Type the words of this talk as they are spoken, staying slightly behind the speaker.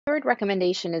Third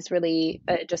recommendation is really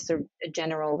just a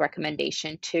general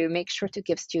recommendation to make sure to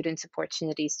give students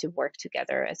opportunities to work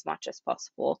together as much as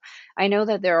possible. I know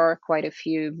that there are quite a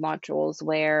few modules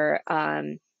where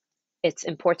it's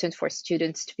important for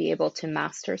students to be able to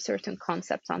master certain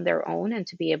concepts on their own and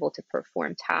to be able to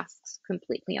perform tasks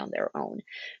completely on their own.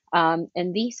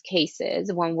 In these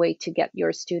cases, one way to get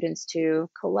your students to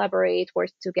collaborate,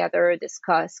 work together,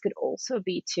 discuss could also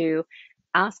be to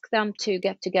ask them to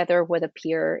get together with a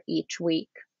peer each week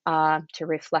to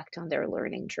reflect on their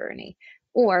learning journey.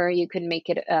 Or you could make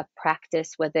it a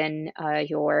practice within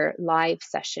your live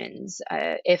sessions.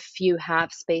 If you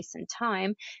have space and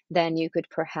time, then you could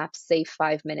perhaps save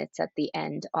 5 minutes at the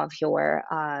end of your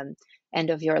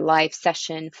live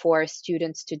session for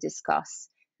students to discuss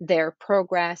their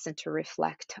progress and to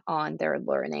reflect on their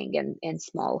learning in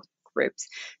small groups.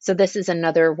 So this is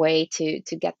another way to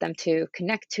get them to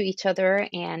connect to each other,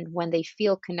 and when they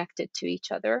feel connected to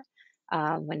each other,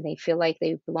 when they feel like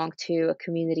they belong to a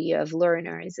community of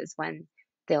learners, is when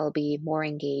they'll be more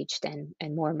engaged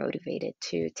and more motivated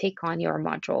to take on your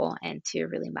module and to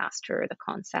really master the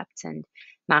concepts and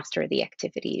master the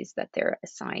activities that they're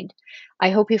assigned.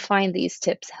 I hope you find these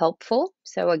tips helpful.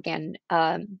 So again,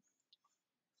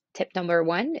 tip number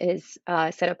one is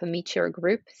set up a Meet Your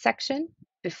Group section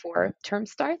before term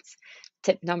starts.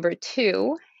 Tip number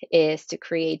two is to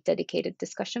create dedicated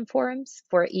discussion forums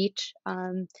for each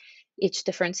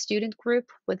different student group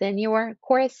within your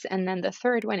course. And then the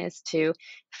third one is to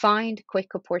find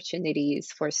quick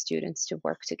opportunities for students to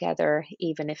work together,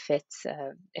 even if it's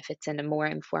in a more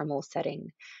informal setting,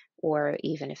 or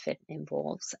even if it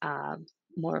involves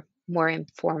more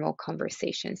informal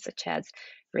conversations, such as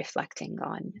reflecting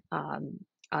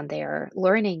on their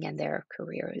learning and their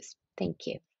careers. Thank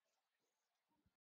you.